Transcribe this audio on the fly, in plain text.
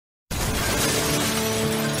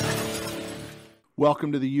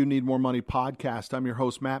Welcome to the You Need More Money podcast. I'm your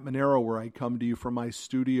host, Matt Manero, where I come to you from my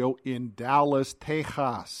studio in Dallas,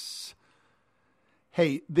 Texas.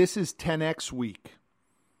 Hey, this is 10X week.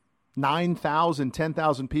 9,000,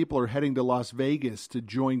 10,000 people are heading to Las Vegas to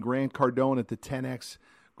join Grant Cardone at the 10X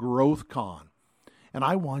Growth Con. And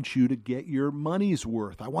I want you to get your money's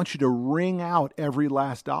worth. I want you to wring out every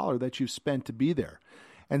last dollar that you've spent to be there.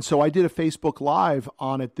 And so I did a Facebook Live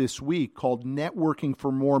on it this week called Networking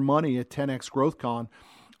for More Money at 10X Growth Con.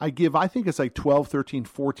 I think it's like 12, 13,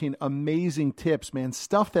 14 amazing tips, man.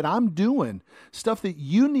 Stuff that I'm doing, stuff that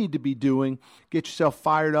you need to be doing, get yourself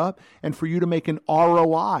fired up, and for you to make an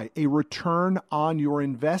ROI, a return on your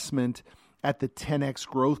investment at the 10X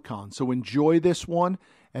Growth Con. So enjoy this one,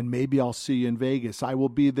 and maybe I'll see you in Vegas. I will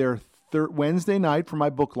be there Wednesday night for my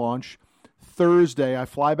book launch. Thursday, I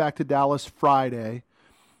fly back to Dallas Friday.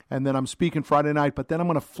 And then I'm speaking Friday night, but then I'm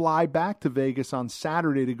going to fly back to Vegas on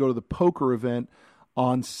Saturday to go to the poker event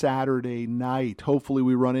on Saturday night. Hopefully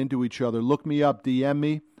we run into each other. Look me up, DM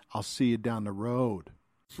me. I'll see you down the road.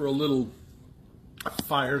 For a little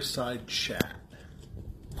fireside chat.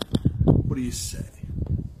 What do you say?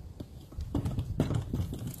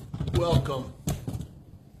 Welcome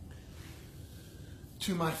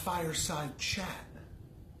to my fireside chat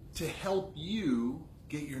to help you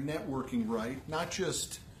get your networking right, not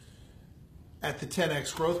just at the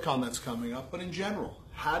 10X Growth Con that's coming up, but in general.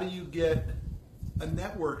 How do you get a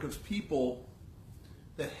network of people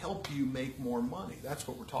that help you make more money? That's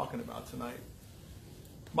what we're talking about tonight.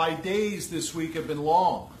 My days this week have been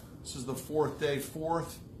long. This is the fourth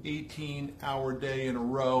 18-hour day in a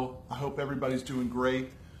row. I hope everybody's doing great.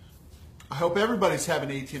 I hope everybody's having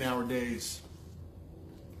 18-hour days,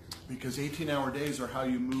 because 18-hour days are how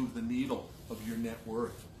you move the needle of your net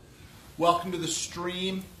worth. Welcome to the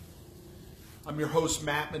stream. I'm your host,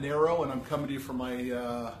 Matt Manero, and I'm coming to you from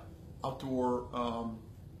my outdoor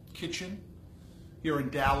kitchen here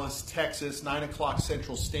in Dallas, Texas, 9 o'clock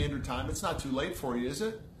Central Standard Time. It's not too late for you, is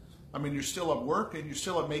it? I mean, you're still at work and you're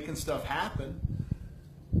still at making stuff happen.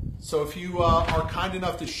 So if you are kind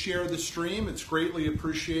enough to share the stream, it's greatly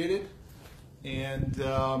appreciated. And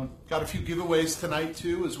got a few giveaways tonight,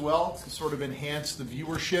 too, as well, to sort of enhance the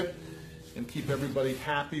viewership and keep everybody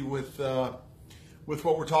happy with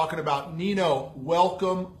what we're talking about. Nino,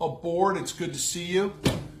 welcome aboard. It's good to see you.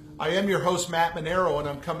 I am your host, Matt Manero, and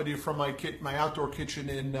I'm coming to you from my outdoor kitchen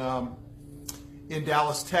in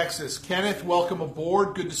Dallas, Texas. Kenneth, welcome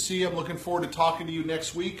aboard. Good to see you. I'm looking forward to talking to you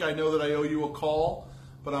next week. I know that I owe you a call,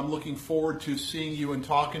 but I'm looking forward to seeing you and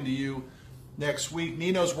talking to you next week.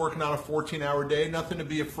 Nino's working on a 14-hour day. Nothing to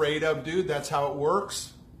be afraid of, dude. That's how it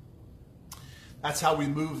works. That's how we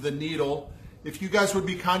move the needle. If you guys would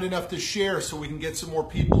be kind enough to share so we can get some more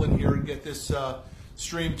people in here and get this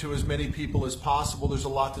stream to as many people as possible. There's a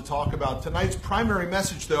lot to talk about. Tonight's primary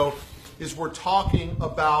message, though, is we're talking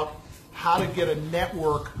about how to get a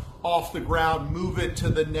network off the ground, move it to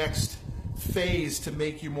the next phase to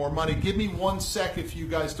make you more money. Give me 1 sec if you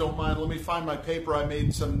guys don't mind. Let me find my paper. I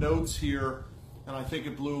made some notes here, and I think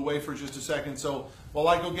it blew away for just a second. So while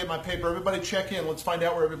I go get my paper, everybody check in. Let's find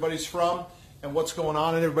out where everybody's from and what's going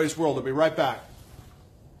on in everybody's world. I'll be right back.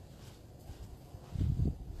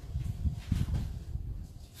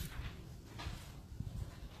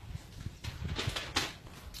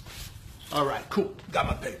 All right, cool. Got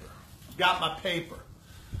my paper.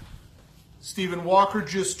 Stephen Walker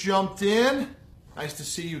just jumped in. Nice to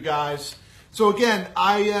see you guys. So again,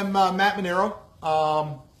 I am Matt Manero.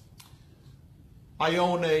 I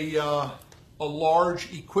own a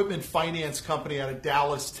large equipment finance company out of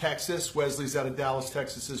Dallas, Texas. Wesley's out of Dallas,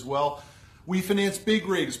 Texas as well. We finance big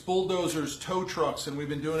rigs, bulldozers, tow trucks, and we've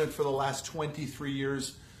been doing it for the last 23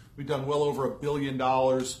 years. We've done well over $1 billion.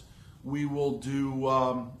 We will do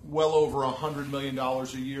well over $100 million a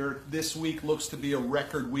year. This week looks to be a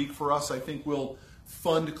record week for us. I think we'll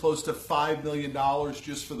fund close to $5 million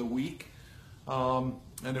just for the week. And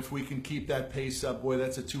if we can keep that pace up, boy,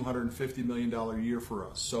 that's a $250 million year for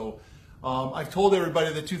us. So I've told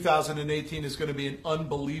everybody that 2018 is going to be an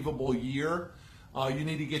unbelievable year. You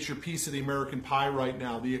need to get your piece of the American pie right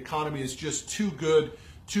now. The economy is just too good,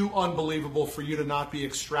 too unbelievable for you to not be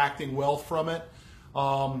extracting wealth from it.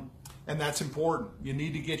 And that's important. You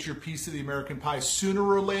need to get your piece of the American pie. Sooner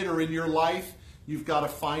or later in your life, you've got to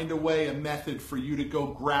find a way, a method for you to go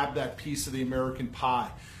grab that piece of the American pie.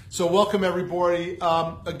 So welcome, everybody.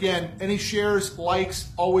 Again, any shares, likes,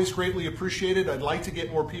 always greatly appreciated. I'd like to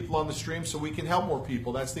get more people on the stream so we can help more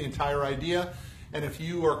people. That's the entire idea. And if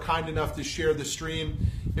you are kind enough to share the stream,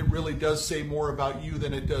 it really does say more about you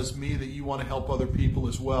than it does me that you want to help other people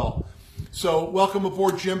as well. So welcome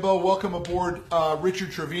aboard, Jimbo. Welcome aboard,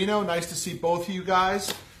 Richard Trevino. Nice to see both of you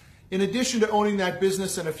guys. In addition to owning that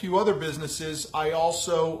business and a few other businesses, I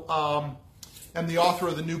also am the author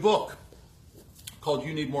of the new book called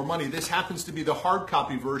You Need More Money. This happens to be the hard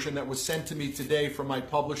copy version that was sent to me today from my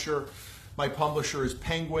publisher. My publisher is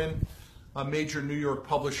Penguin, a major New York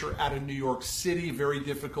publisher out of New York City. Very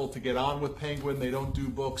difficult to get on with Penguin. They don't do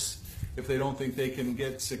books if they don't think they can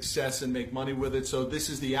get success and make money with it. So this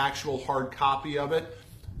is the actual hard copy of it.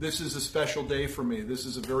 This is a special day for me. This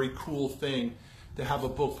is a very cool thing to have a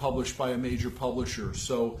book published by a major publisher.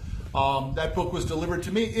 So that book was delivered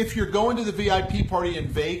to me. If you're going to the VIP party in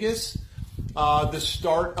Vegas, the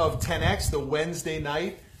start of 10X, the Wednesday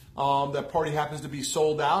night, that party happens to be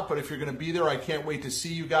sold out. But if you're going to be there, I can't wait to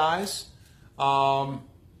see you guys.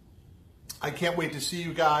 I can't wait to see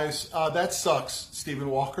you guys. That sucks, Stephen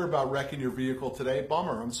Walker, about wrecking your vehicle today.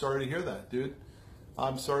 Bummer. I'm sorry to hear that, dude.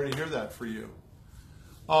 I'm sorry to hear that for you.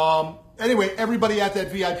 Anyway, everybody at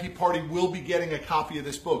that VIP party will be getting a copy of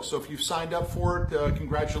this book. So if you've signed up for it,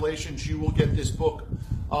 congratulations. You will get this book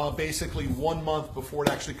basically 1 month before it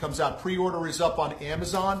actually comes out. Pre-order is up on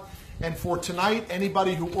Amazon. And for tonight,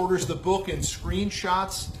 anybody who orders the book and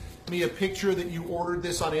screenshots me a picture that you ordered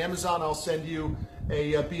this on Amazon, I'll send you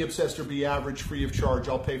a Be Obsessed or Be Average free of charge.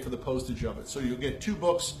 I'll pay for the postage of it. So you'll get 2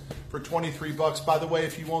 books for 23 bucks. By the way,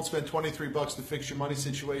 if you won't spend 23 bucks to fix your money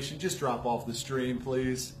situation, just drop off the stream,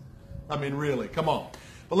 please. I mean, really, come on.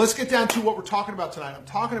 But let's get down to what we're talking about tonight. I'm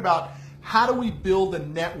talking about how do we build a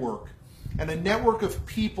network, and a network of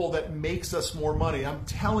people that makes us more money. I'm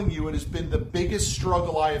telling you, it has been the biggest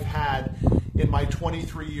struggle I have had in my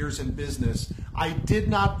 23 years in business. I did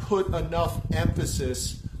not put enough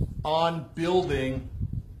emphasis on building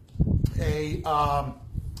a,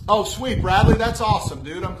 oh, sweet, Bradley, that's awesome,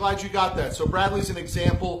 dude. I'm glad you got that. So Bradley's an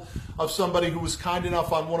example of somebody who was kind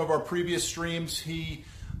enough on one of our previous streams. He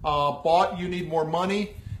bought You Need More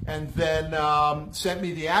Money and then sent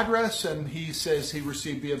me the address, and he says he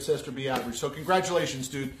received Be Obsessed or Be Average. So congratulations,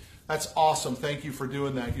 dude. That's awesome. Thank you for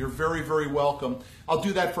doing that. You're very, very welcome. I'll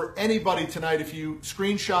do that for anybody tonight. If you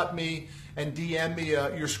screenshot me and DM me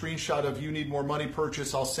your screenshot of You Need More Money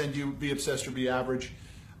purchase, I'll send you Be Obsessed or Be Average.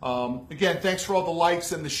 Again, thanks for all the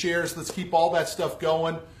likes and the shares. Let's keep all that stuff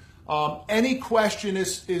going. Any question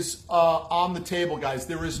is on the table, guys.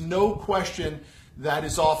 There is no question that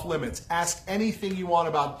is off limits. Ask anything you want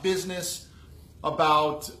about business,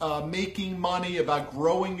 about making money, about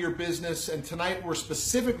growing your business. And tonight we're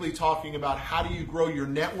specifically talking about how do you grow your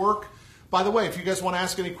network. By the way, if you guys want to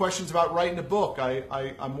ask any questions about writing a book,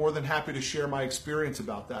 I'm more than happy to share my experience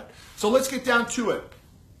about that. So let's get down to it.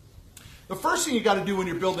 The first thing you got to do when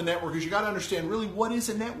you're building a network is you got to understand really what is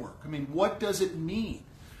a network. I mean, what does it mean?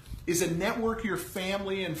 Is a network your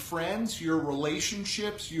family and friends, your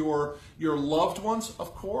relationships, your loved ones?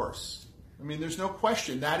 Of course. I mean, there's no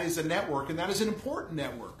question. That is a network, and that is an important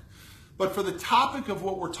network. But for the topic of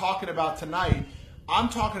what we're talking about tonight, I'm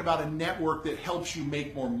talking about a network that helps you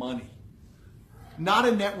make more money. Not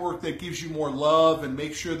a network that gives you more love and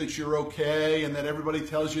makes sure that you're okay and that everybody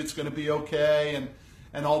tells you it's going to be okay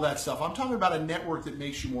and all that stuff. I'm talking about a network that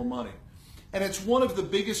makes you more money. And it's one of the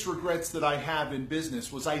biggest regrets that I have in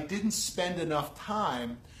business was I didn't spend enough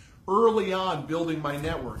time early on building my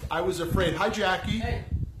network. I was afraid. Hi, Jackie. Hey.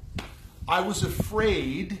 I was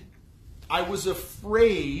afraid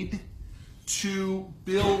to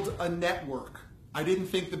build a network. I didn't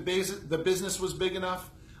think the business was big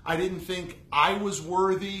enough. I didn't think I was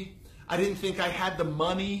worthy. I didn't think I had the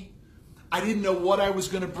money. I didn't know what I was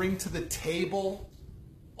going to bring to the table.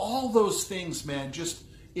 All those things, man, just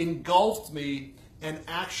engulfed me and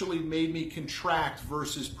actually made me contract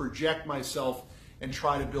versus project myself and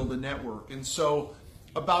try to build a network. And so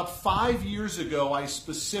about 5 years ago,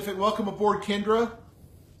 welcome aboard, Kendra.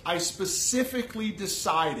 I specifically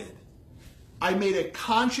decided, I made a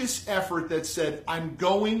conscious effort that said, I'm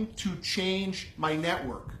going to change my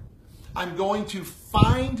network. I'm going to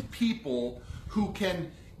find people who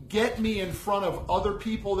can get me in front of other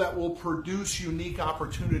people that will produce unique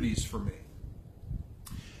opportunities for me.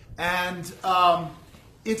 And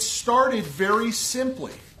it started very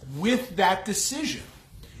simply with that decision.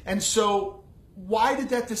 And so why did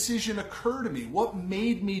that decision occur to me? What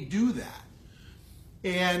made me do that?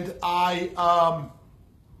 And I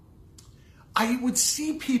would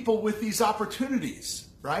see people with these opportunities,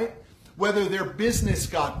 right? Whether their business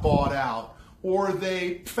got bought out or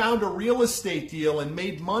they found a real estate deal and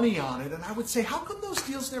made money on it. And I would say, how come those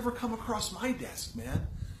deals never come across my desk, man?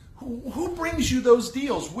 Who brings you those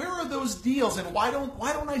deals? Where are those deals? And why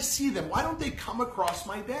don't I see them? Why don't they come across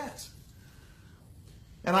my desk?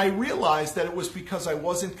 And I realized that it was because I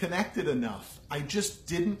wasn't connected enough. I just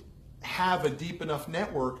didn't have a deep enough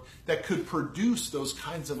network that could produce those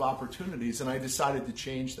kinds of opportunities, and I decided to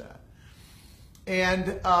change that.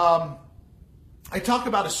 And I talk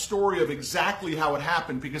about a story of exactly how it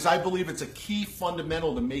happened because I believe it's a key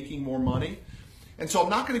fundamental to making more money. And so I'm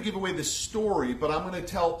not going to give away this story, but I'm going to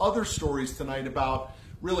tell other stories tonight about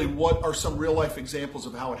really what are some real life examples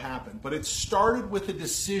of how it happened. But it started with a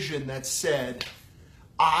decision that said,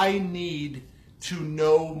 I need to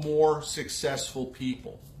know more successful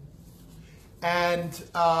people. And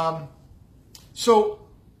so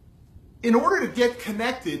in order to get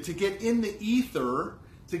connected, to get in the ether,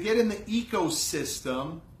 to get in the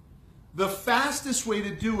ecosystem, the fastest way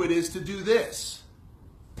to do it is to do this.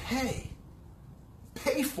 Pay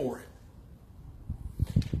for it.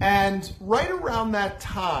 And right around that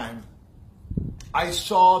time, I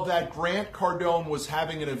saw that Grant Cardone was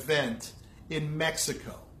having an event in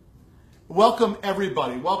Mexico. Welcome,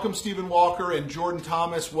 everybody. Welcome, Stephen Walker and Jordan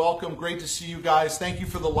Thomas. Welcome. Great to see you guys. Thank you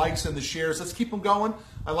for the likes and the shares. Let's keep them going.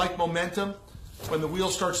 I like momentum. When the wheel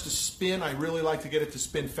starts to spin, I really like to get it to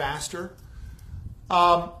spin faster.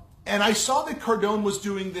 And I saw that Cardone was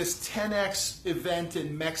doing this 10X event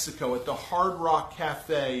in Mexico at the Hard Rock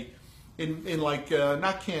Cafe in like,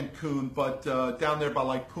 not Cancun, but down there by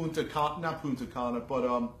like Punta Cana, not Punta Cana, but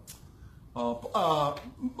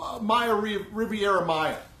Riviera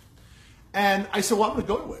Maya. And I said, well, I'm going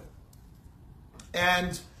to go to it.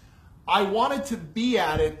 And I wanted to be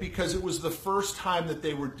at it because it was the first time that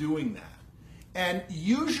they were doing that. And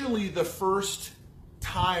usually the first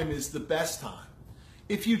time is the best time.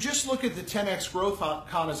 If you just look at the 10X Growth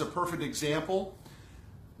Con as a perfect example,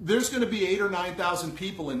 there's going to be 8,000 or 9,000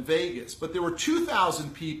 people in Vegas, but there were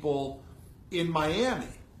 2,000 people in Miami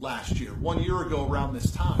last year, 1 year ago around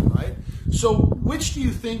this time, right? So which do you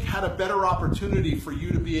think had a better opportunity for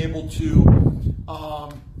you to be able to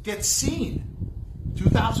get seen?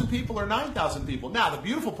 2,000 people or 9,000 people? Now, the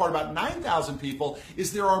beautiful part about 9,000 people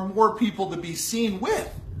is there are more people to be seen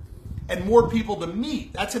with and more people to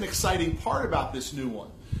meet. That's an exciting part about this new one.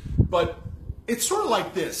 But it's sort of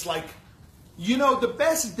like this, like, you know, the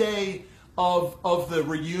best day of the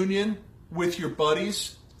reunion with your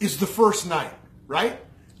buddies is the first night, right?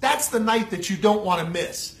 That's the night that you don't want to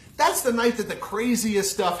miss. That's the night that the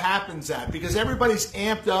craziest stuff happens at because everybody's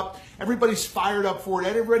amped up, everybody's fired up for it,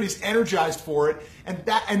 everybody's energized for it, and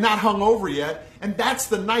not hungover yet. And that's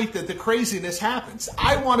the night that the craziness happens.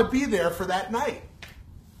 I want to be there for that night.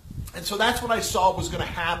 And so that's what I saw was going to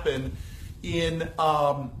happen in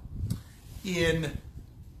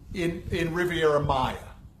Riviera Maya.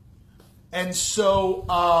 And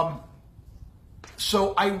so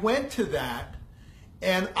so I went to that,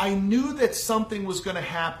 and I knew that something was going to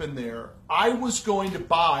happen there. I was going to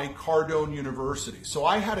buy Cardone University. So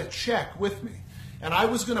I had a check with me, and I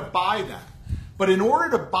was going to buy that. But in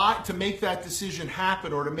order to make that decision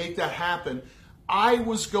happen or to make that happen, I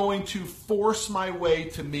was going to force my way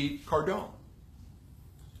to meet Cardone.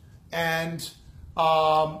 And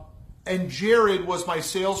Jared was my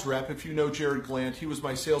sales rep. If you know Jared Glant, he was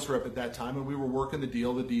my sales rep at that time, and we were working the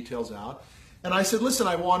deal, the details out. And I said, listen,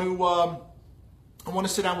 I want to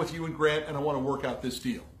sit down with you and Grant, and I want to work out this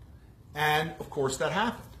deal. And of course that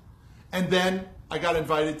happened. And then I got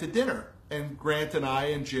invited to dinner, and Grant and I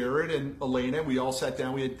and Jared and Elena, we all sat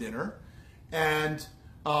down, we had dinner. And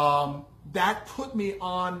that put me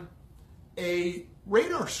on a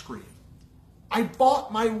radar screen. I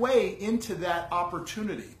bought my way into that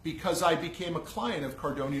opportunity because I became a client of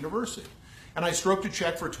Cardone University. And I stroked a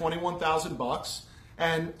check for $21,000,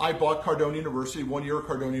 and I bought Cardone University, 1 year of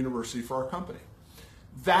Cardone University for our company.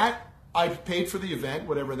 That, I paid for the event,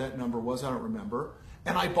 whatever that number was, I don't remember,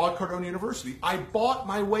 and I bought Cardone University. I bought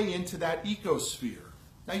my way into that ecosphere.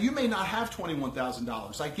 Now, you may not have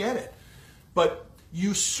 $21,000, I get it, but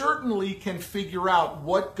you certainly can figure out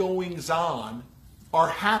what goings on are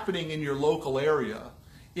happening in your local area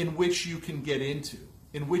in which you can get into,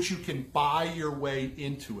 in which you can buy your way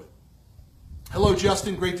into it. Hello,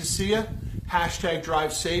 Justin. Great to see you. Hashtag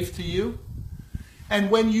drive safe to you. And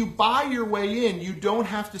when you buy your way in, you don't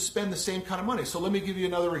have to spend the same kind of money. So let me give you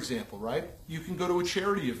another example, right? You can go to a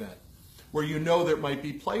charity event where you know there might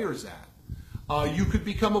be players at. You could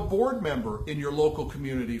become a board member in your local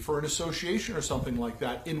community for an association or something like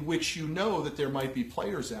that in which you know that there might be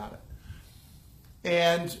players at it.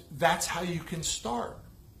 And that's how you can start.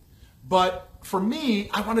 But for me,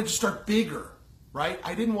 I wanted to start bigger, right?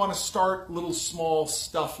 I didn't want to start little small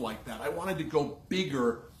stuff like that. I wanted to go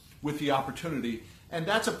bigger with the opportunity. And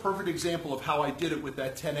that's a perfect example of how I did it with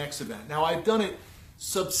that 10X event. Now, I've done it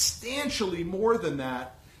substantially more than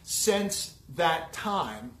that since that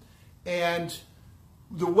time. And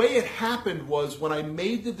the way it happened was when I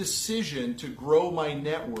made the decision to grow my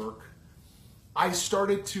network, I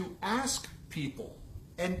started to ask people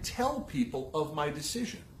and tell people of my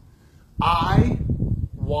decision. I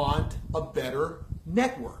want a better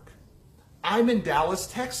network. I'm in Dallas,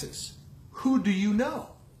 Texas. Who do you know?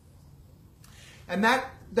 And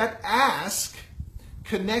that ask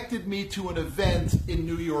connected me to an event in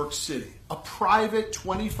New York City, a private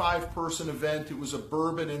 25-person event. It was a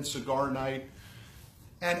bourbon and cigar night.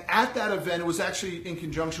 And at that event, it was actually in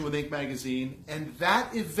conjunction with Inc. Magazine. And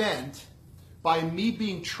that event, by me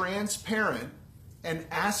being transparent and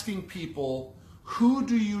asking people, who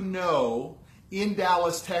do you know in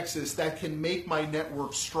Dallas, Texas that can make my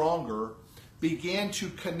network stronger, began to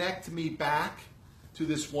connect me back to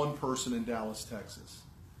this one person in Dallas, Texas.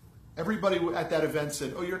 Everybody at that event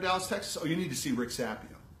said, oh, you're in Dallas, Texas? Oh, you need to see Rick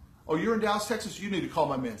Sapio. Oh, you're in Dallas, Texas? You need to call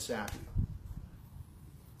my man Sapio.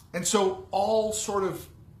 And so all sort of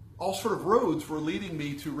roads were leading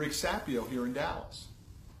me to Rick Sapio here in Dallas.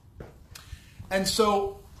 And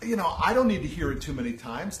so, I don't need to hear it too many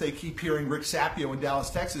times. They keep hearing Rick Sapio in Dallas,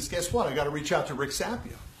 Texas. Guess what? I got to reach out to Rick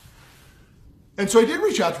Sapio. And so I did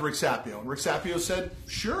reach out to Rick Sapio. And Rick Sapio said,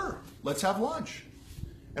 sure, let's have lunch.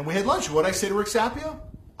 And we had lunch. What did I say to Rick Sapio?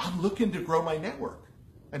 I'm looking to grow my network.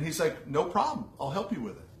 And he's like, no problem. I'll help you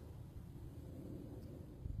with it.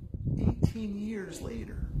 18 years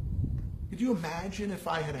later. Could you imagine if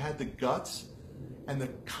I had had the guts and the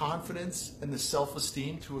confidence and the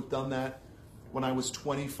self-esteem to have done that when I was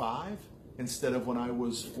 25 instead of when I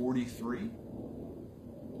was 43?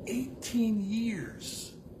 18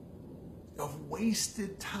 years of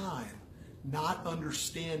wasted time not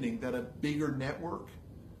understanding that a bigger network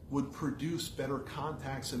would produce better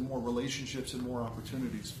contacts and more relationships and more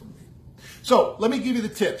opportunities for me. So let me give you the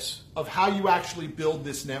tips of how you actually build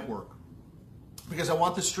this network, because I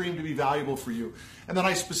want the stream to be valuable for you. And then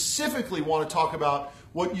I specifically want to talk about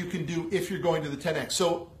what you can do if you're going to the 10X.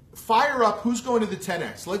 So fire up who's going to the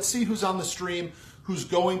 10X. Let's see who's on the stream, who's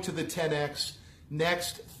going to the 10X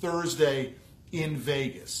next Thursday in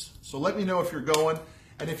Vegas. So let me know if you're going.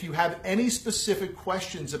 And if you have any specific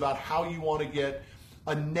questions about how you want to get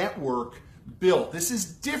a network built. This is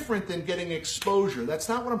different than getting exposure. That's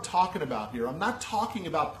not what I'm talking about here. I'm not talking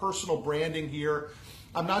about personal branding here.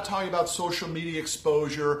 I'm not talking about social media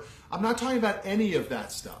exposure. I'm not talking about any of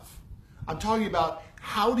that stuff. I'm talking about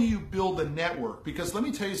how do you build a network? Because let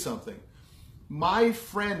me tell you something. My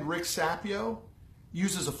friend Rick Sapio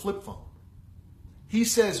uses a flip phone. He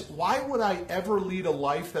says, why would I ever lead a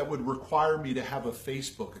life that would require me to have a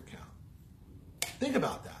Facebook account? Think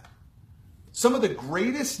about that. Some of the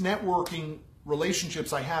greatest networking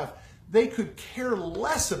relationships I have, they could care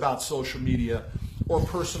less about social media or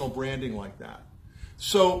personal branding like that.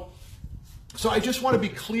 So I just want to be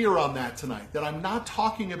clear on that tonight, that I'm not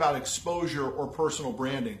talking about exposure or personal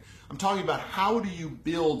branding. I'm talking about how do you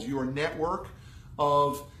build your network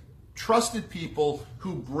of trusted people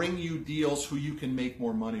who bring you deals who you can make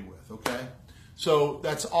more money with, okay? So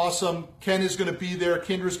that's awesome. Ken is going to be there.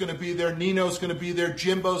 Kendra's going to be there. Nino's going to be there.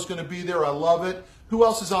 Jimbo's going to be there. I love it. Who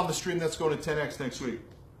else is on the stream that's going to 10X next week?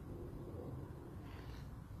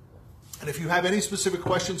 And if you have any specific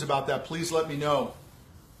questions about that, please let me know.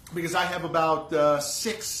 Because I have about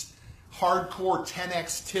 6 hardcore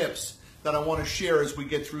 10X tips that I want to share as we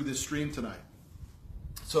get through this stream tonight.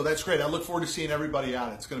 So that's great. I look forward to seeing everybody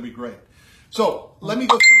out. It's going to be great. So let me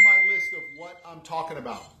go through my list of what I'm talking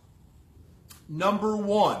about. Number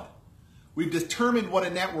 1, we've determined what a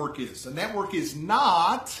network is. A network is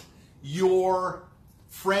not your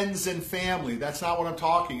friends and family. That's not what I'm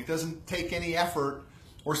talking. It doesn't take any effort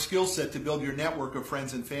or skill set to build your network of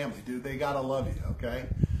friends and family. Dude, they got to love you, okay?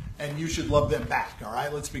 And you should love them back, all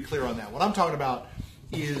right? Let's be clear on that. What I'm talking about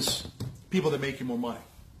is people that make you more money.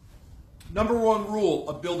 Number 1 rule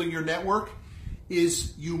of building your network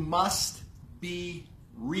is you must be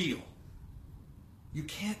real. You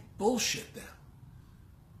can't bullshit them.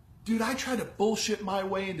 Dude, I tried to bullshit my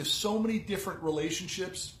way into so many different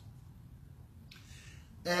relationships,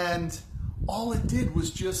 and all it did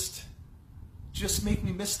was just make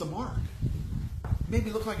me miss the mark. It made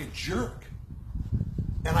me look like a jerk,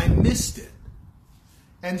 and I missed it.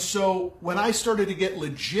 And so when I started to get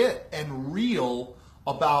legit and real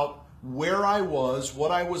about where I was,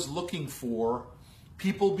 what I was looking for,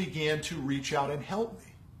 people began to reach out and help me.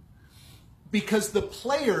 Because the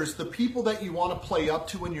players, the people that you want to play up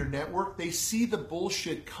to in your network, they see the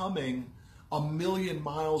bullshit coming a million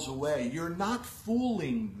miles away. You're not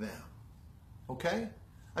fooling them, okay?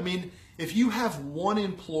 I mean, if you have one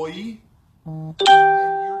employee and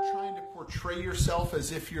you're trying to portray yourself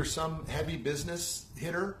as if you're some heavy business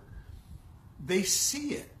hitter, they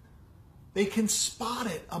see it. They can spot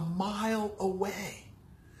it a mile away.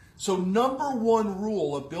 So number one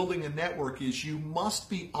rule of building a network is you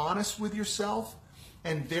must be honest with yourself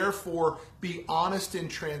and therefore be honest and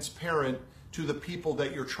transparent to the people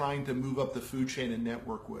that you're trying to move up the food chain and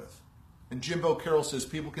network with. And Jimbo Carroll says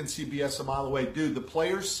people can see BS a mile away. Dude, the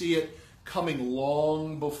players see it coming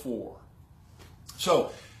long before.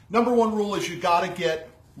 So number one rule is you got to get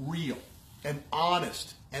real and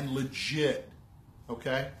honest and legit,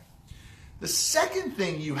 okay? The second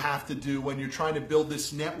thing you have to do when you're trying to build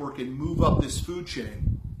this network and move up this food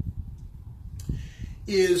chain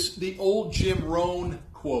is the old Jim Rohn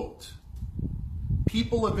quote.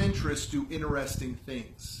 People of interest do interesting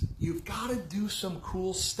things. You've got to do some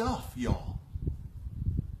cool stuff, y'all.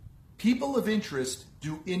 People of interest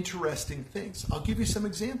do interesting things. I'll give you some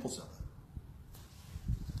examples of it.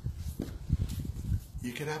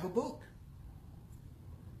 You could have a book.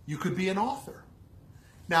 You could be an author.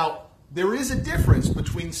 Now, there is a difference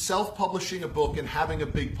between self-publishing a book and having a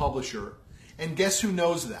big publisher. And guess who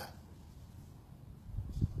knows that?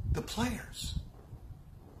 The players.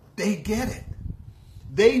 They get it.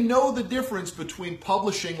 They know the difference between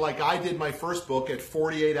publishing, like I did my first book at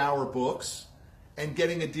 48 Hour Books, and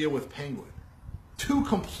getting a deal with Penguin. Two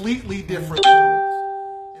completely different worlds.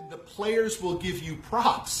 And the players will give you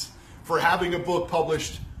props for having a book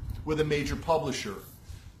published with a major publisher.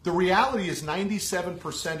 The reality is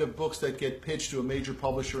 97% of books that get pitched to a major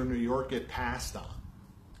publisher in New York get passed on.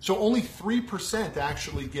 So only 3%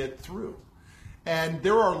 actually get through. And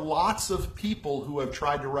there are lots of people who have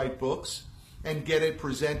tried to write books and get it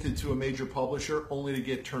presented to a major publisher only to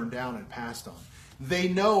get turned down and passed on. They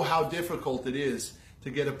know how difficult it is to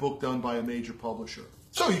get a book done by a major publisher.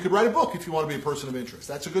 So you could write a book if you want to be a person of interest.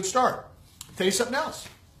 That's a good start. I'll tell you something else.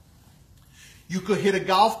 You could hit a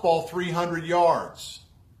golf ball 300 yards.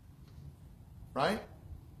 Right?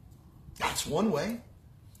 That's one way.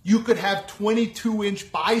 You could have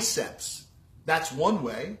 22-inch biceps. That's one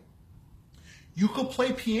way. You could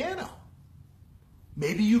play piano.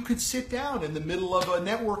 Maybe you could sit down in the middle of a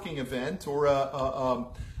networking event or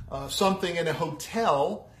something in a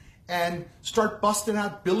hotel and start busting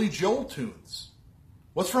out Billy Joel tunes.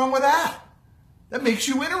 What's wrong with that? That makes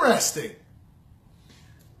you interesting.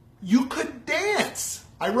 You could dance.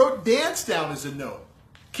 I wrote dance down as a note.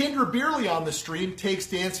 Kendra Beerley on the stream takes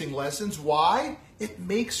dancing lessons. Why? It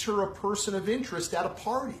makes her a person of interest at a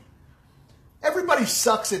party. Everybody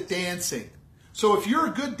sucks at dancing. So if you're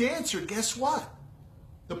a good dancer, guess what?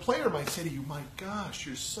 The player might say to you, my gosh,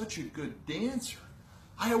 you're such a good dancer.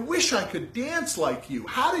 I wish I could dance like you.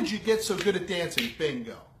 How did you get so good at dancing?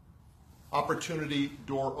 Bingo. Opportunity,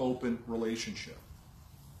 door open, relationship.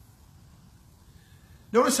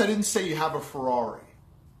 Notice I didn't say you have a Ferrari.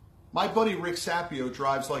 My buddy Rick Sapio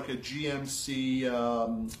drives like a GMC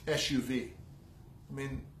SUV. I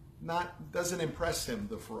mean, doesn't impress him,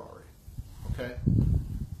 the Ferrari. Okay.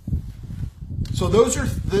 So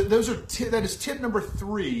that is tip number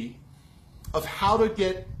 3 of how to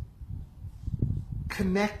get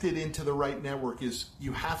connected into the right network. Is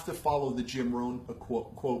you have to follow the Jim Rohn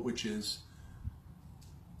quote, which is,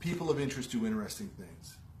 people of interest do interesting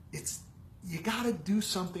things. You got to do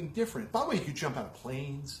something different. By the way, you could jump out of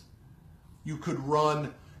planes. You could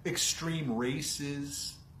run extreme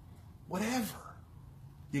races, whatever.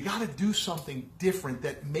 You got to do something different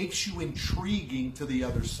that makes you intriguing to the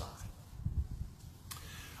other side.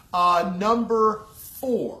 Number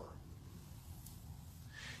 4,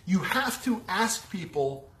 you have to ask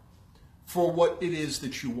people for what it is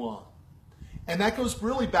that you want. And that goes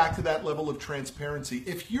really back to that level of transparency.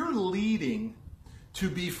 If you're leading to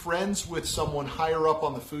be friends with someone higher up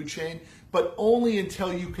on the food chain, but only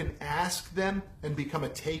until you can ask them and become a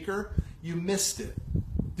taker, you missed it.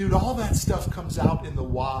 Dude, all that stuff comes out in the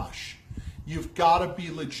wash. You've got to be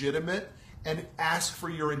legitimate and ask for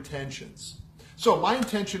your intentions. So my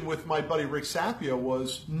intention with my buddy Rick Sapio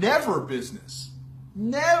was never business.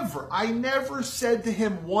 Never. I never said to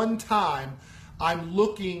him one time, I'm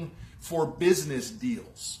looking for business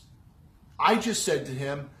deals. I just said to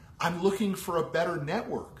him, I'm looking for a better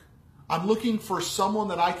network. I'm looking for someone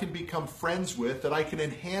that I can become friends with, that I can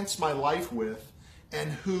enhance my life with,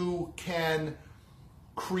 and who can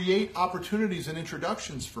create opportunities and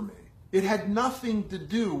introductions for me. It had nothing to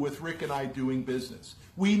do with Rick and I doing business.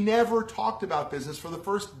 We never talked about business. For the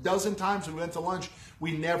first dozen times we went to lunch,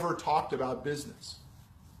 we never talked about business.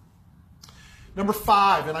 Number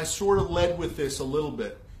 5, and I sort of led with this a little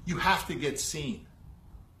bit, you have to get seen.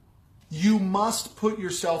 You must put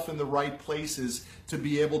yourself in the right places to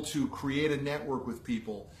be able to create a network with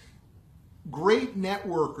people. great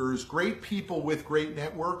networkers, great people with great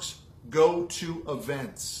networks go to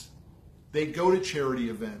events. They go to charity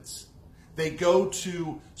events. They go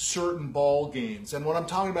to certain ball games. And what I'm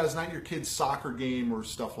talking about is not your kid's soccer game or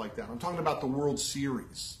stuff like that. I'm talking about the World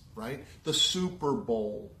Series, right? The Super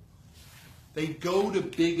Bowl. They go to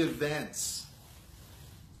big events.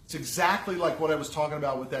 It's exactly like what I was talking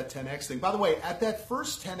about with that 10X thing. By the way, at that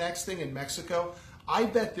first 10X thing in Mexico, I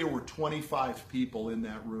bet there were 25 people in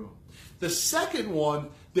that room. The second one,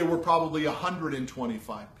 there were probably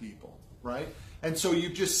 125 people, right? And so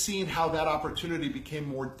you've just seen how that opportunity became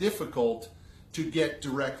more difficult to get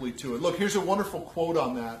directly to it. Look, here's a wonderful quote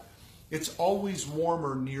on that. It's always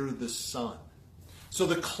warmer near the sun. So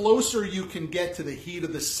the closer you can get to the heat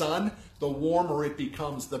of the sun, the warmer it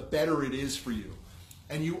becomes, the better it is for you.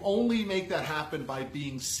 And you only make that happen by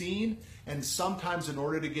being seen, and sometimes in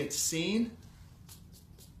order to get seen,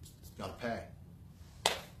 you gotta pay.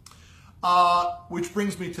 Which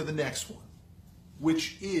brings me to the next one,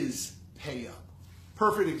 which is pay up.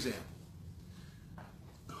 Perfect example.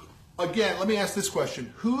 Again, let me ask this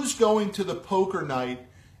question. Who's going to the poker night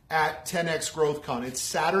at 10X GrowthCon? It's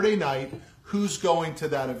Saturday night. Who's going to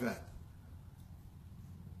that event?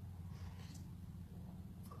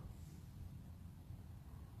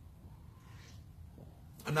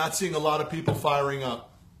 I'm not seeing a lot of people firing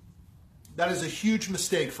up. That is a huge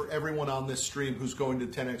mistake for everyone on this stream who's going to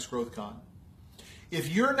 10X GrowthCon. If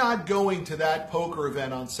you're not going to that poker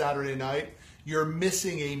event on Saturday night, you're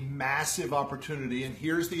missing a massive opportunity, and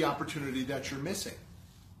here's the opportunity that you're missing.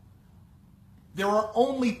 There are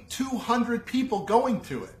only 200 people going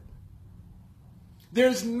to it.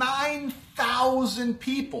 There's 9,000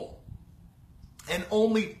 people, and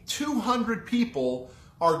only 200 people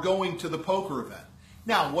are going to the poker event.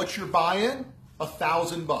 Now, what's your buy-in?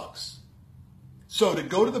 $1,000. So to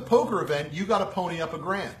go to the poker event, you got to pony up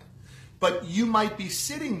 $1,000. But you might be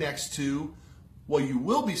sitting next to, well, you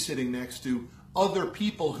will be sitting next to other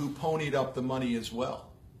people who ponied up the money as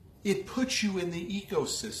well. It puts you in the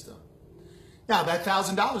ecosystem. Now, that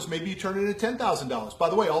 $1,000, maybe you turn it into $10,000. By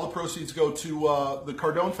the way, all the proceeds go to the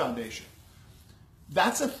Cardone Foundation.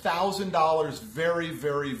 That's $1,000 very,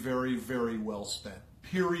 very, very, very well spent.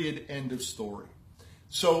 Period. End of story.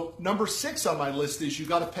 So number 6 on my list is you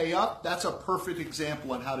got to pay up. That's a perfect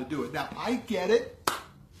example on how to do it. Now, I get it.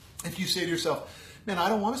 If you say to yourself, man, I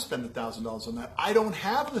don't want to spend $1,000 on that. I don't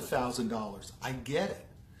have the $1,000. I get it.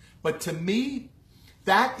 But to me,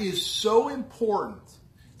 that is so important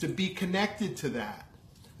to be connected to that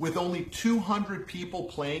with only 200 people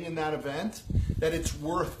playing in that event, that it's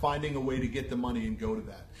worth finding a way to get the money and go to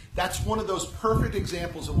that. That's one of those perfect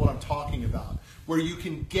examples of what I'm talking about, where you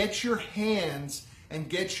can get your hands and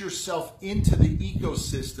get yourself into the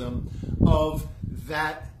ecosystem of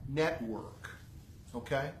that network,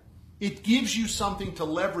 okay? It gives you something to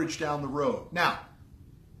leverage down the road. Now,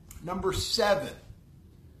 number 7,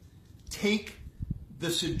 take the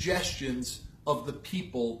suggestions of the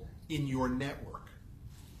people in your network.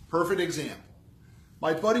 Perfect example.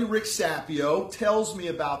 My buddy Rick Sapio tells me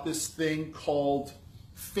about this thing called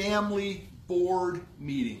family board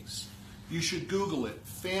meetings. You should Google it,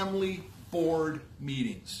 family board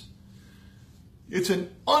meetings. It's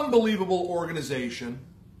an unbelievable organization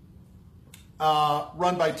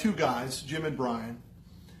run by 2 guys, Jim and Brian,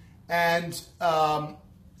 and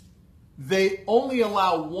they only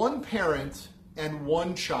allow 1 parent and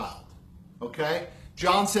 1 child, okay?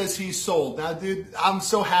 John says he's sold. Now, dude, I'm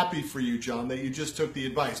so happy for you, John, that you just took the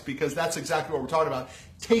advice, because that's exactly what we're talking about.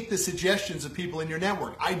 Take the suggestions of people in your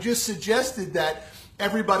network. I just suggested that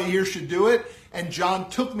everybody here should do it, and John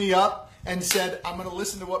took me up and said, I'm going to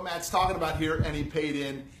listen to what Matt's talking about here, and he paid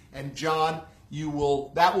in. And John,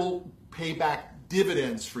 that will pay back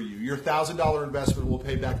dividends for you. Your $1,000 investment will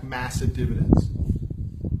pay back massive dividends.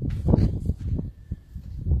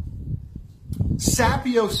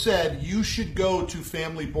 Sapio said you should go to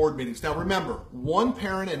family board meetings. Now remember, 1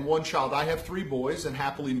 parent and 1 child. I have 3 boys and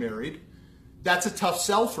happily married. That's a tough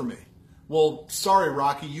sell for me. Well, sorry,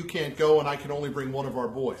 Rocky, you can't go and I can only bring 1 of our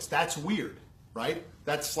boys. That's weird, right?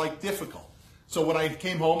 That's like difficult. So when I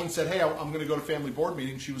came home and said, hey, I'm going to go to family board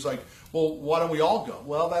meetings, she was like, well, why don't we all go?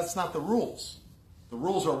 Well, that's not the rules. The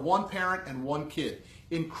rules are 1 parent and 1 kid.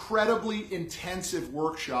 Incredibly intensive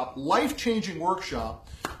workshop, life-changing workshop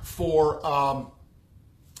for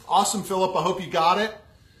awesome, Philip. I hope you got it.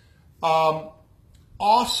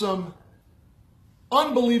 Awesome,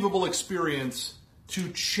 unbelievable experience to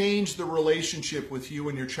change the relationship with you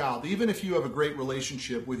and your child. Even if you have a great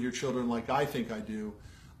relationship with your children like I think I do,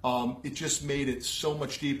 it just made it so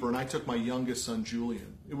much deeper. And I took my youngest son,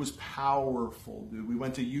 Julian. It was powerful, dude. We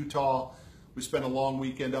went to Utah We spent a long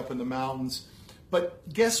weekend up in the mountains. But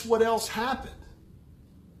guess what else happened?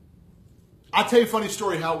 I'll tell you a funny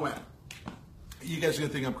story how it went. You guys are going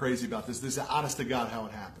to think I'm crazy about this. This is honest to God how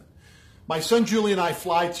it happened. My son Julie and I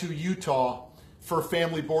fly to Utah for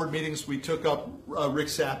family board meetings. We took up Rick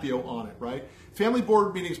Sapio on it, right? Family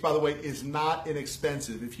board meetings, by the way, is not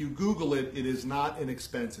inexpensive. If you Google it, it is not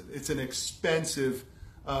inexpensive. It's an expensive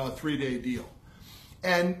 3-day deal.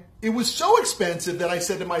 And it was so expensive that I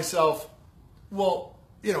said to myself, well,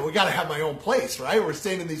 you know, we got to have my own place, right? We're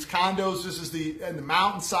staying in these condos. This is in the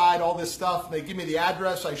mountainside, all this stuff. And they give me the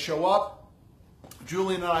address. I show up.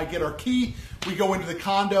 Julian and I get our key. We go into the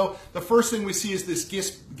condo. The first thing we see is this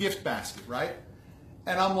gift basket, right?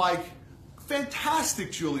 And I'm like,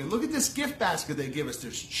 fantastic, Julian. Look at this gift basket they give us.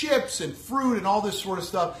 There's chips and fruit and all this sort of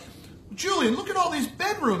stuff. Julian, look at all these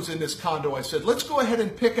bedrooms in this condo. I said, let's go ahead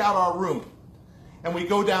and pick out our room. And we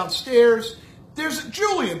go downstairs.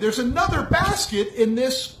 Julian, there's another basket in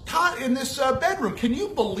this bedroom. Can you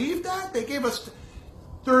believe that? They gave us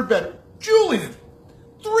third bedroom. Julian,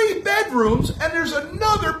 3 bedrooms and there's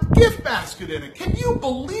another gift basket in it. Can you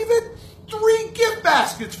believe it? 3 gift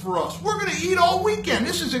baskets for us. We're going to eat all weekend.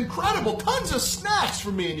 This is incredible. Tons of snacks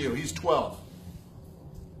for me and you. He's 12.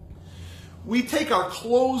 We take our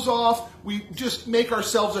clothes off. We just make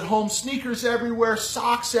ourselves at home. Sneakers everywhere,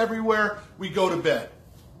 socks everywhere. We go to bed.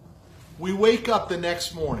 We wake up the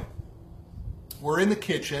next morning. We're in the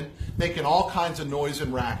kitchen making all kinds of noise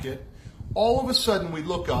and racket. All of a sudden we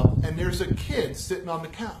look up and there's a kid sitting on the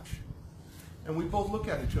couch. And we both look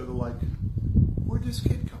at each other like, where'd this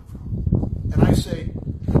kid come from? And I say,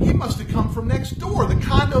 he must have come from next door, the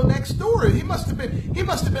condo next door. He must have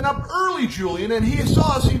been up early, Julian, and he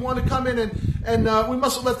saw us. He wanted to come in and we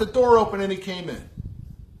must have left the door open and he came in.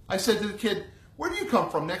 I said to the kid, where do you come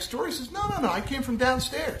from, next door? He says, no, I came from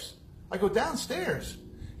downstairs. I go, downstairs?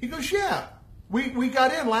 He goes, yeah, we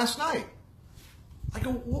got in last night. I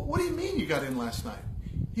go, what do you mean you got in last night?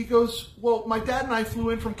 He goes, well, my dad and I flew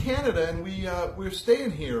in from Canada and we're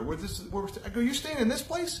staying here. I go, you're staying in this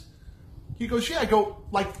place? He goes, yeah. I go,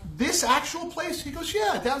 like this actual place? He goes,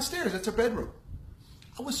 yeah, downstairs. That's a bedroom.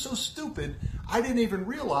 I was so stupid, I didn't even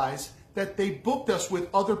realize that they booked us with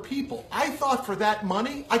other people. I thought for that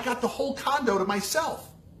money, I got the whole condo to myself.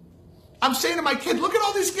 I'm saying to my kid, look at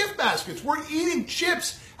all these gift baskets. We're eating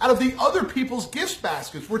chips out of the other people's gift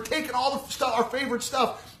baskets. We're taking all the stuff, our favorite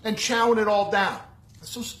stuff, and chowing it all down.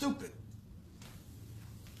 That's so stupid.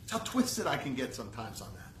 That's how twisted I can get sometimes on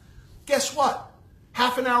that. Guess what?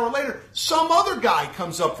 Half an hour later, some other guy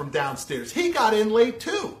comes up from downstairs. He got in late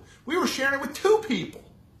too. We were sharing it with 2 people.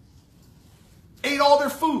 Ate all their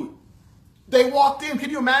food. They walked in. Can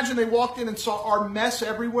you imagine? They walked in and saw our mess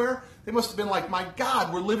everywhere. They must have been like, my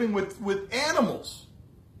God, we're living with animals.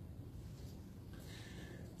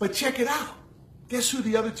 But check it out. Guess who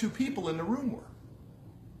the other 2 people in the room were?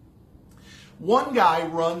 One guy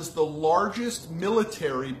runs the largest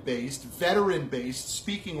military-based, veteran-based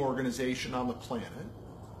speaking organization on the planet.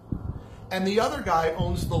 And the other guy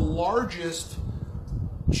owns the largest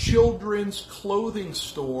children's clothing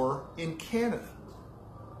store in Canada.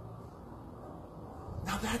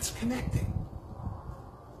 Now that's connecting.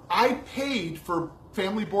 I paid for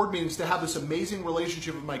family board meetings to have this amazing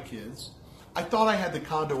relationship with my kids. I thought I had the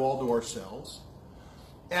condo all to ourselves.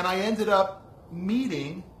 And I ended up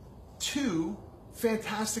meeting 2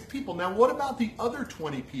 fantastic people. Now, what about the other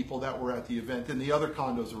 20 people that were at the event in the other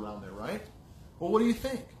condos around there, right? Well, what do you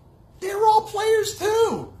think? They're all players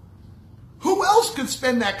too. Who else could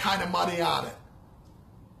spend that kind of money on it?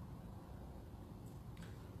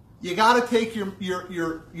 You got to take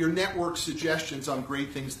your network suggestions on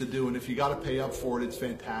great things to do, and if you got to pay up for it, it's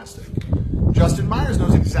fantastic. Justin Myers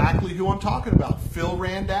knows exactly who I'm talking about. Phil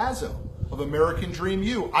Randazzo of American Dream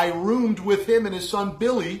U. I roomed with him and his son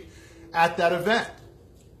Billy at that event.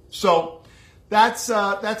 So that's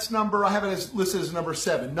number, I have it listed as number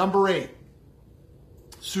 7. Number 8,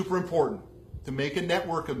 super important. To make a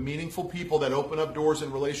network of meaningful people that open up doors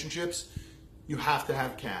and relationships, you have to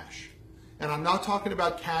have cash. And I'm not talking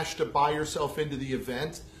about cash to buy yourself into the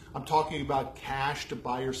event. I'm talking about cash to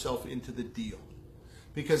buy yourself into the deal.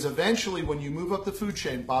 Because eventually when you move up the food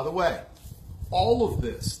chain, by the way, all of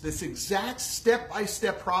this exact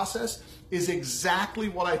step-by-step process is exactly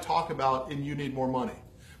what I talk about in You Need More Money,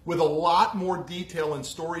 with a lot more detail and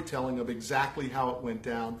storytelling of exactly how it went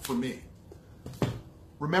down for me.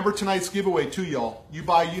 Remember tonight's giveaway too, y'all. You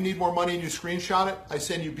buy You Need More Money and you screenshot it, I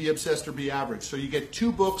send you Be Obsessed or Be Average. So you get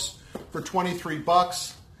 2 books for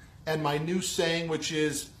 $23, and my new saying, which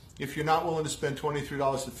is, if you're not willing to spend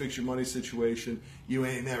 $23 to fix your money situation, you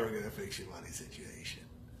ain't never going to fix your money situation.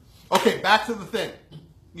 Okay, back to the thing.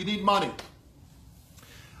 You need money.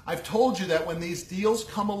 I've told you that when these deals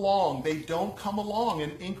come along, they don't come along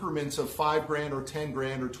in increments of 5 grand or 10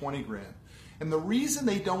 grand or 20 grand. And the reason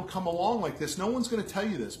they don't come along like this, no one's going to tell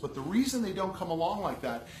you this, but the reason they don't come along like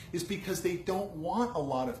that is because they don't want a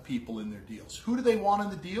lot of people in their deals. Who do they want in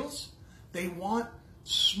the deals? They want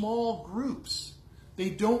small groups. They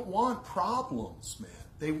don't want problems, man.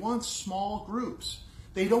 They want small groups.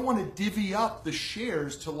 They don't want to divvy up the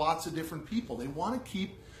shares to lots of different people. They want to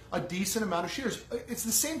keep a decent amount of shares. It's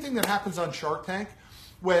the same thing that happens on Shark Tank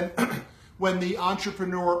when, when the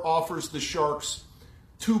entrepreneur offers the sharks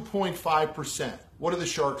 2.5%. What do the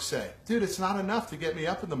sharks say? Dude, it's not enough to get me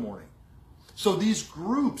up in the morning. So these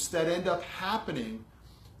groups that end up happening,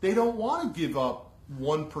 they don't want to give up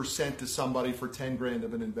 1% to somebody for 10 grand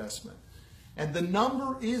of an investment. And the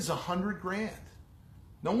number is 100 grand.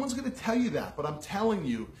 No one's going to tell you that, but I'm telling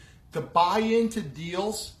you, to buy into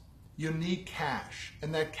deals, you need cash.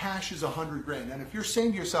 And that cash is 100 grand. And if you're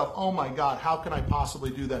saying to yourself, oh my God, how can I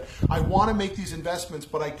possibly do that? I want to make these investments,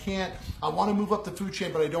 but I can't. I want to move up the food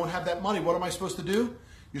chain, but I don't have that money. What am I supposed to do?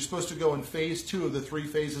 You're supposed to go in phase 2 of the 3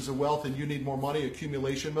 phases of wealth, and you need more money,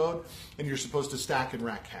 accumulation mode, and you're supposed to stack and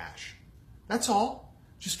rack cash. That's all.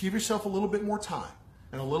 Just give yourself a little bit more time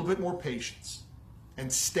and a little bit more patience.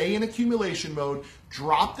 And stay in accumulation mode,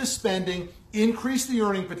 drop the spending, increase the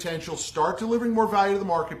earning potential, start delivering more value to the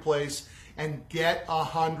marketplace, and get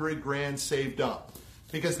 100 grand saved up.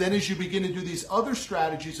 Because then as you begin to do these other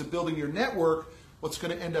strategies of building your network, what's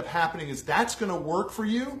going to end up happening is that's going to work for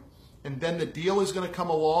you, and then the deal is going to come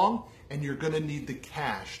along, and you're going to need the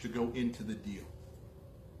cash to go into the deal.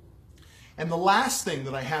 And the last thing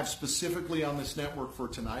that I have specifically on this network for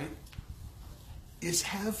tonight is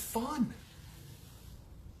have fun.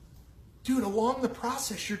 Dude, along the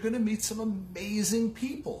process, you're going to meet some amazing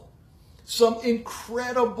people. Some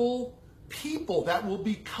incredible people that will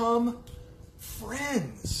become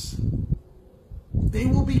friends. They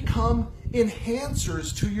will become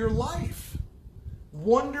enhancers to your life.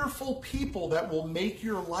 Wonderful people that will make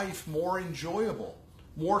your life more enjoyable,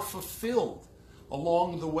 more fulfilled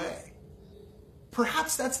along the way.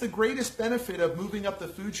 Perhaps that's the greatest benefit of moving up the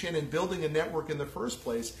food chain and building a network in the first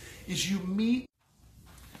place, is you meet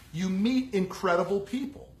incredible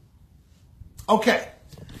people. Okay,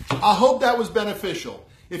 I hope that was beneficial.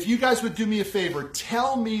 If you guys would do me a favor,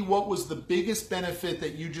 tell me what was the biggest benefit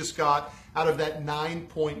that you just got out of that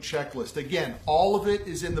 9-point checklist. Again, all of it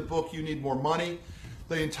is in the book, You Need More Money,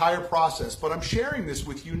 the entire process. But I'm sharing this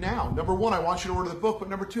with you now. Number 1, I want you to order the book. But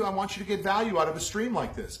number 2, I want you to get value out of a stream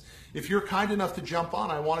like this. If you're kind enough to jump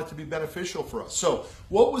on, I want it to be beneficial for us. So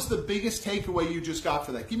what was the biggest takeaway you just got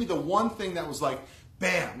for that? Give me the one thing that was like,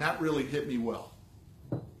 bam, that really hit me well.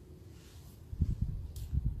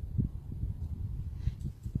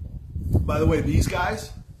 By the way, these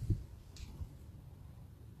guys,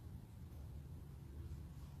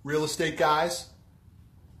 real estate guys,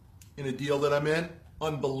 in a deal that I'm in,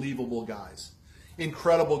 unbelievable guys,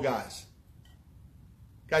 incredible guys.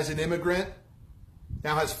 Guy's an immigrant,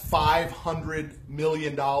 now has $500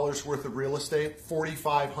 million worth of real estate,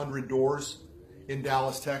 4,500 doors in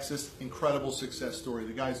Dallas, Texas. Incredible success story.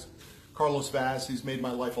 The guy's Carlos Vaz. He's made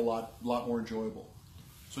my life a lot more enjoyable.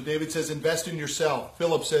 So David says, invest in yourself.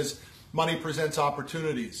 Philip says, money presents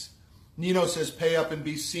opportunities. Nino says, pay up and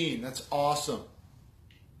be seen. That's awesome.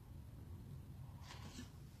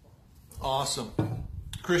 Awesome.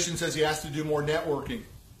 Christian says he has to do more networking.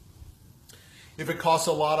 If it costs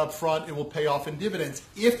a lot up front, it will pay off in dividends.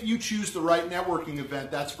 If you choose the right networking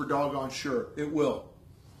event, that's for doggone sure. It will.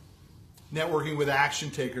 Networking with action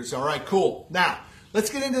takers. All right, cool. Now, let's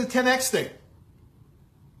get into the 10X thing.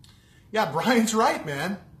 Yeah, Brian's right,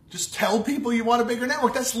 man. Just tell people you want a bigger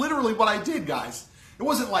network. That's literally what I did, guys. It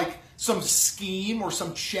wasn't like some scheme or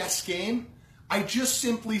some chess game. I just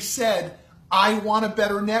simply said, I want a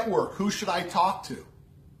better network. Who should I talk to?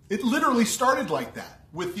 It literally started like that,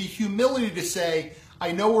 with the humility to say,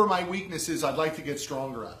 I know where my weakness is. I'd like to get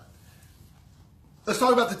stronger at it. Let's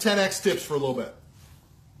talk about the 10X tips for a little bit.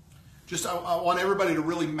 I want everybody to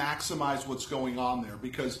really maximize what's going on there,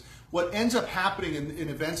 because what ends up happening in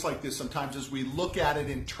events like this sometimes is we look at it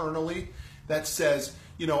internally that says,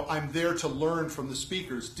 you know, I'm there to learn from the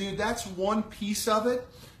speakers. Dude, that's one piece of it,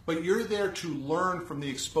 but you're there to learn from the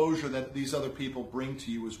exposure that these other people bring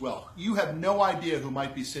to you as well. You have no idea who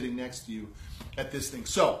might be sitting next to you at this thing.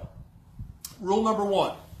 So, rule number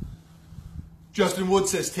 1, Justin Wood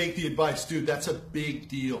says, take the advice. Dude, that's a big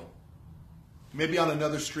deal. Maybe on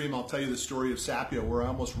another stream, I'll tell you the story of Sapio, where I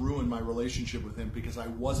almost ruined my relationship with him because I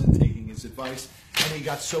wasn't taking his advice, and he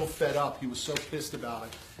got so fed up. He was so pissed about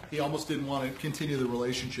it. He almost didn't want to continue the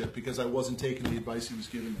relationship because I wasn't taking the advice he was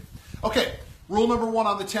giving me. Okay, Rule number 1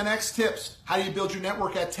 on the 10X tips. How do you build your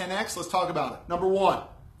network at 10X? Let's talk about it. Number 1,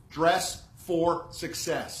 dress for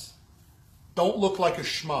success. Don't look like a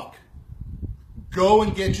schmuck. Go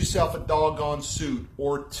and get yourself a doggone suit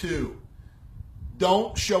or 2.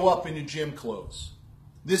 Don't show up in your gym clothes.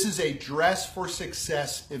 This is a dress for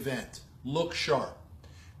success event. Look sharp.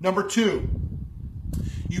 Number 2,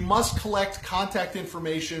 you must collect contact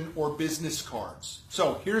information or business cards.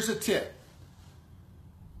 So here's a tip.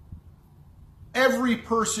 Every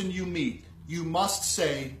person you meet, you must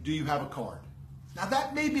say, do you have a card? Now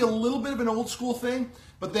that may be a little bit of an old school thing,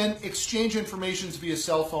 but then exchange information via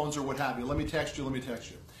cell phones or what have you. Let me text you.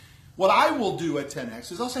 What I will do at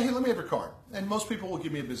 10X is I'll say, hey, let me have your card. And most people will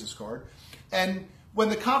give me a business card. And when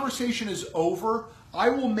the conversation is over, I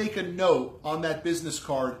will make a note on that business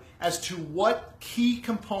card as to what key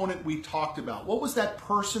component we talked about. What was that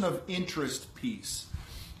person of interest piece?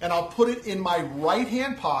 And I'll put it in my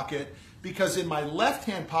right-hand pocket, because in my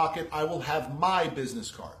left-hand pocket, I will have my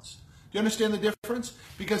business cards. Do you understand the difference?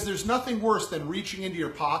 Because there's nothing worse than reaching into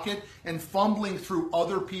your pocket and fumbling through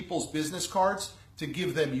other people's business cards to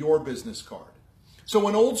give them your business card. So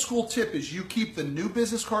an old school tip is you keep the new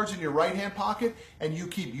business cards in your right-hand pocket and you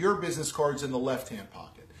keep your business cards in the left-hand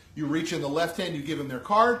pocket. You reach in the left hand, you give them their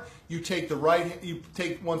card, you take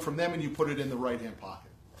one from them and you put it in the right-hand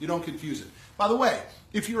pocket. You don't confuse it. By the way,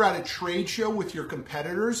 if you're at a trade show with your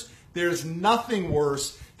competitors, there's nothing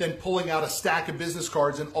worse than pulling out a stack of business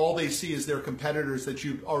cards and all they see is their competitors that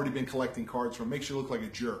you've already been collecting cards from. Makes you look like a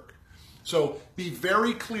jerk. So be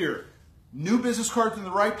very clear. New business cards in the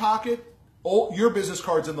right pocket, your business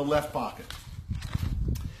cards in the left pocket.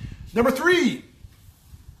 Number 3,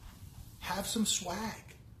 have some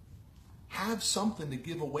swag. Have something to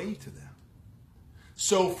give away to them.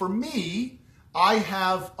 So for me, I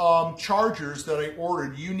have chargers that I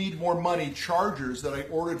ordered. You Need More Money chargers that I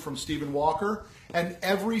ordered from Stephen Walker. And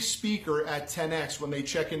every speaker at 10X, when they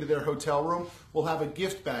check into their hotel room, will have a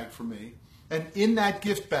gift bag for me. And in that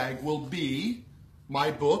gift bag will be my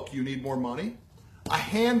book, You Need More Money, a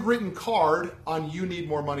handwritten card on You Need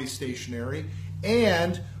More Money stationery,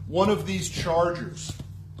 and one of these chargers.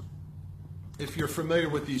 If you're familiar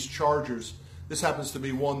with these chargers, this happens to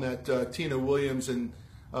be one that Tina Williams and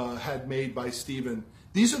had made by Stephen.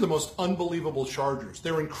 These are the most unbelievable chargers.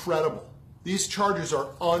 They're incredible. These chargers are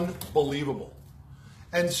unbelievable.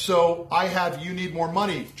 And so I have You Need More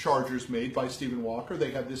Money chargers made by Stephen Walker.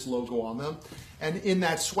 They have this logo on them. And in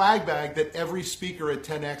that swag bag that every speaker at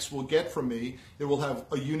 10X will get from me, it will have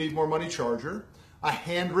a You Need More Money charger, a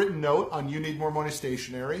handwritten note on You Need More Money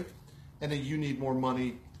stationery, and a You Need More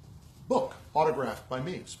Money book autographed by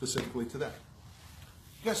me specifically to them.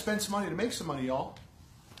 You got to spend some money to make some money, y'all.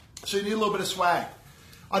 So you need a little bit of swag.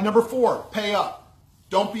 Number 4, pay up.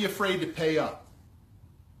 Don't be afraid to pay up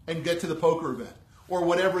and get to the poker event or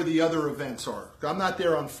whatever the other events are. I'm not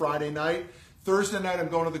there on Friday night. Thursday night, I'm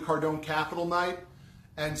going to the Cardone Capital night.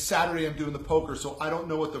 And Saturday, I'm doing the poker. So I don't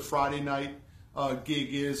know what the Friday night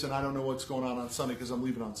gig is, and I don't know what's going on Sunday because I'm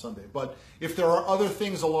leaving on Sunday. But if there are other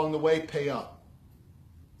things along the way, pay up.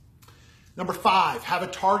 Number 5, have a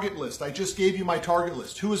target list. I just gave you my target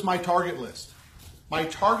list. Who is my target list? My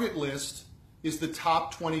target list is the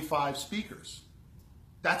top 25 speakers.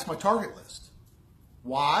 That's my target list.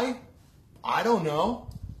 Why? I don't know.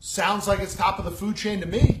 Sounds like it's top of the food chain to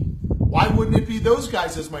me. Why wouldn't it be those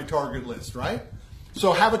guys as my target list, right?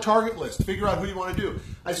 So have a target list. Figure out who you want to do.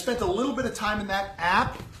 I spent a little bit of time in that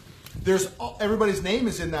app. Everybody's name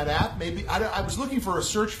is in that app. Maybe I was looking for a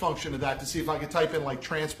search function of that to see if I could type in like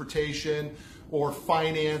transportation or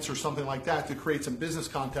finance or something like that to create some business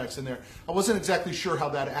contacts in there. I wasn't exactly sure how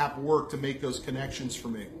that app worked to make those connections for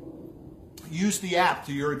me. Use the app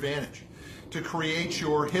to your advantage to create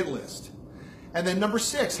your hit list. And then number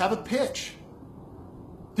 6, have a pitch.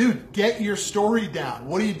 Dude, get your story down.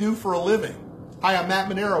 What do you do for a living? Hi, I'm Matt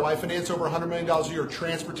Monero. I finance over $100 million a year of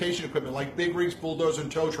transportation equipment like big rigs, bulldozers, and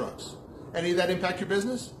tow trucks. Any of that impact your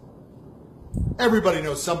business? Everybody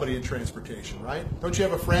knows somebody in transportation, right? Don't you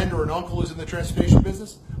have a friend or an uncle who's in the transportation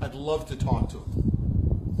business? I'd love to talk to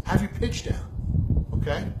him. Have your pitch down,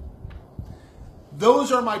 okay?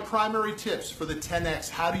 Those are my primary tips for the 10X.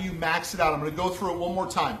 How do you max it out? I'm going to go through it one more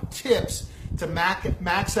time. Tips to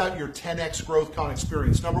max out your 10X GrowthCon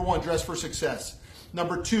experience. Number 1, dress for success.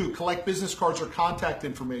 Number 2, collect business cards or contact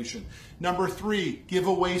information. Number 3, give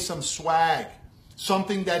away some swag,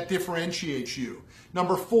 something that differentiates you.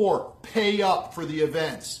 Number 4, pay up for the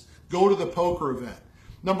events. Go to the poker event.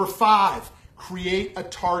 Number 5, create a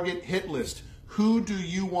target hit list. Who do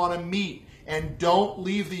you want to meet? And don't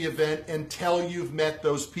leave the event until you've met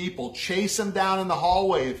those people. Chase them down in the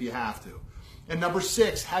hallway if you have to. And number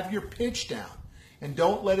 6, have your pitch down. and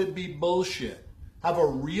don't let it be bullshit. Have a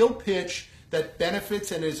real pitch that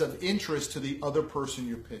benefits and is of interest to the other person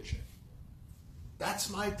you're pitching. That's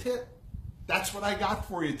my tip. That's what I got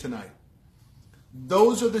for you tonight.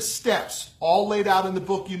 Those are the steps, all laid out in the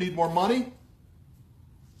book, You Need More Money.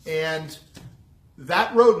 And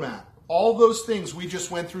that roadmap, all those things we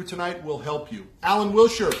just went through tonight will help you. Alan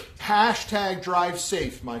Wilshire, hashtag drive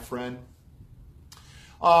safe, my friend.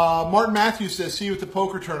 Martin Matthews says, see you at the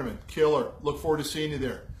poker tournament. Killer. Look forward to seeing you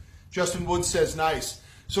there. Justin Woods says, nice.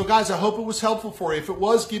 So guys, I hope it was helpful for you. If it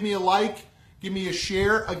was, give me a like, give me a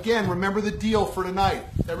share. Again, remember the deal for tonight.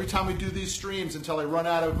 Every time we do these streams until I run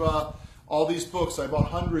out of all these books, I bought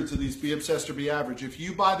hundreds of these Be Obsessed or Be Average. If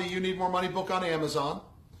you buy the You Need More Money book on Amazon,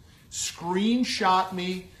 screenshot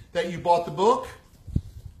me that you bought the book,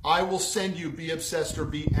 I will send you Be Obsessed or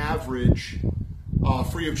Be Average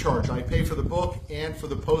free of charge. I pay for the book and for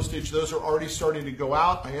the postage. Those are already starting to go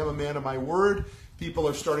out. I am a man of my word. People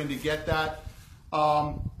are starting to get that.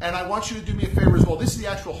 And I want you to do me a favor as well. This is the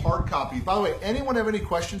actual hard copy. By the way, anyone have any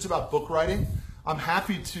questions about book writing? I'm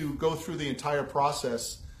happy to go through the entire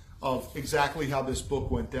process of exactly how this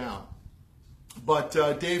book went down. But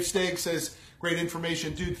Dave Stagg says, great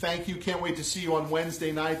information. Dude, thank you. Can't wait to see you on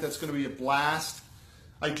Wednesday night. That's going to be a blast.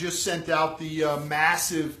 I just sent out the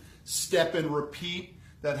massive step and repeat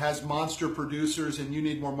that has monster producers and You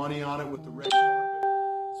Need More Money on it with the red carpet.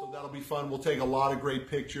 So that'll be fun. We'll take a lot of great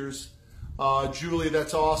pictures. Julie,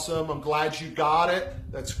 that's awesome. I'm glad you got it.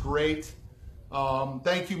 That's great.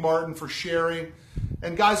 Thank you, Martin, for sharing.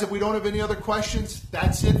 And guys, if we don't have any other questions,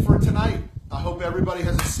 that's it for tonight. I hope everybody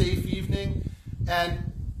has a safe evening.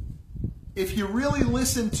 And if you really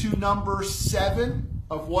listen to number 7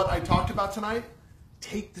 of what I talked about tonight,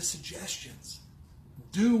 take the suggestions.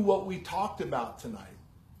 Do what we talked about tonight.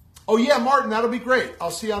 Oh yeah, Martin, that'll be great.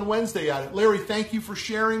 I'll see you on Wednesday at it. Larry, thank you for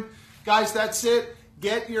sharing. Guys, that's it.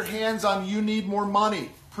 Get your hands on You Need More Money.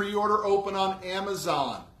 Pre-order open on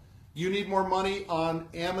Amazon. You Need More Money on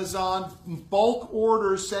Amazon. Bulk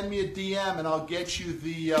orders, send me a DM and I'll get you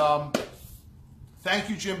the... Thank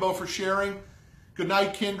you, Jimbo, for sharing. Good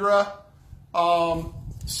night, Kendra.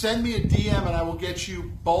 Send me a DM and I will get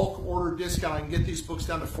you bulk order discount. I can get these books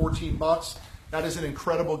down to $14. That is an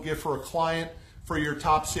incredible gift for a client, for your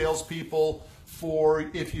top salespeople, for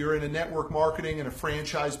if you're in a network marketing and a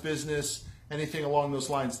franchise business, anything along those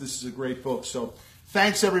lines. This is a great book. So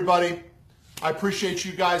thanks, everybody. I appreciate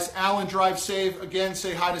you guys. Alan, drive safe. Again,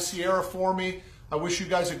 say hi to Sierra for me. I wish you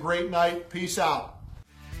guys a great night. Peace out.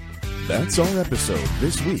 That's our episode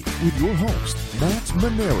this week with your host, Matt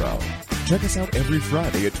Manero. Check us out every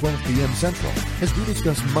Friday at 12 p.m. Central as we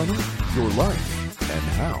discuss money, your life, and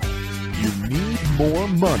how you need more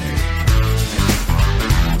money.